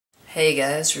Hey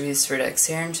guys, Reviews for Decks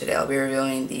here, and today I'll be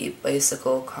reviewing the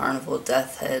Bicycle Carnival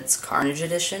Death Heads Carnage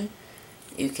Edition.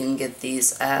 You can get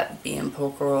these at BM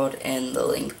Poker World in the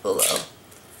link below.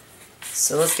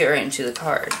 So let's get right into the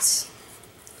cards.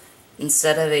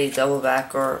 Instead of a double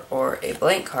back or a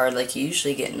blank card like you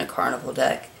usually get in a Carnival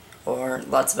deck, or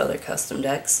lots of other custom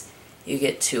decks, you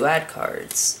get two ad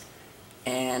cards.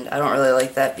 And I don't really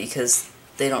like that because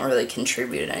they don't really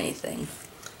contribute anything.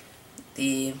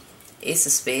 The Ace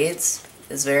of Spades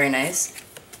is very nice.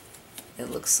 It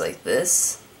looks like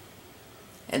this.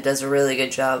 It does a really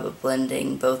good job of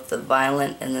blending both the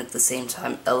violent and at the same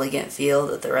time elegant feel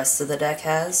that the rest of the deck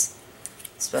has,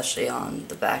 especially on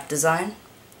the back design.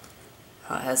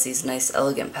 It has these nice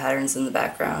elegant patterns in the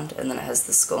background, and then it has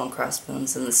the skull and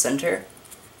crossbones in the center.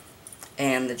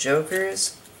 And the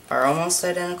jokers are almost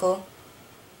identical.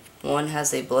 One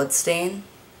has a blood stain,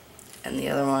 and the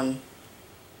other one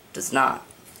does not.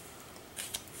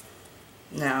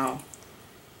 Now,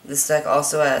 this deck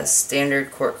also has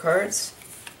standard court cards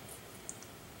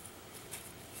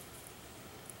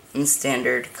and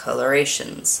standard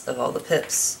colorations of all the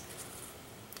pips.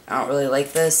 I don't really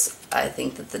like this. I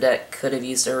think that the deck could have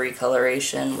used a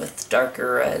recoloration with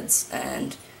darker reds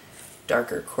and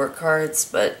darker court cards,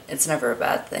 but it's never a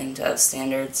bad thing to have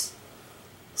standards.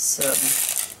 So,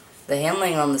 the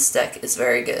handling on this deck is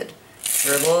very good.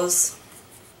 Dribbles,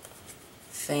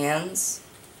 fans,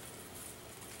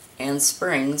 and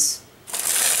springs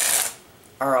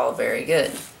are all very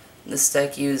good. This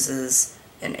deck uses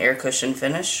an air cushion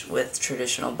finish with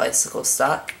traditional bicycle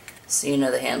stock, so you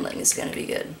know the handling is going to be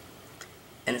good.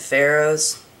 And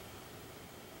pharaohs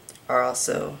are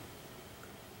also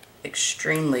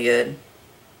extremely good,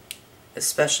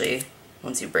 especially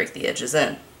once you break the edges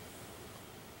in.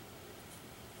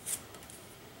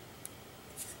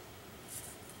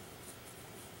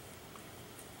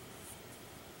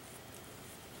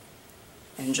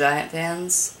 And giant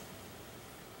fans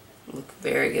look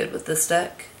very good with this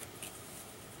deck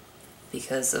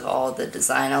because of all the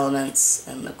design elements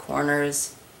and the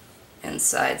corners and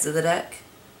sides of the deck.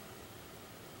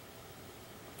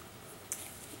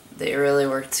 They really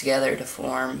work together to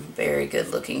form very good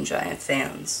looking giant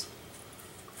fans.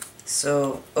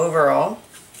 So overall,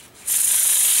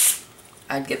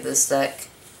 I'd give this deck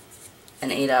an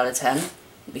 8 out of 10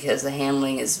 because the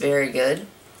handling is very good.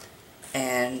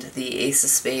 And the Ace of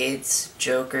Spades,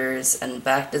 Jokers, and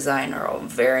back design are all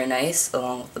very nice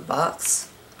along with the box.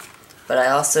 But I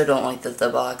also don't like that the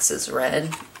box is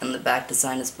red and the back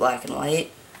design is black and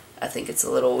white. I think it's a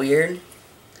little weird.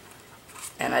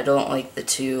 And I don't like the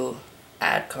two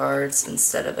ad cards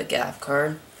instead of a gaff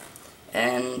card.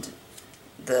 And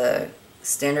the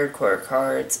standard core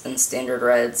cards and standard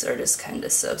reds are just kind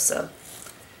of so-so.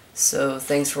 So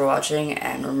thanks for watching,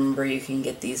 and remember you can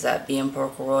get these at BM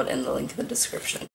Poker World in the link in the description.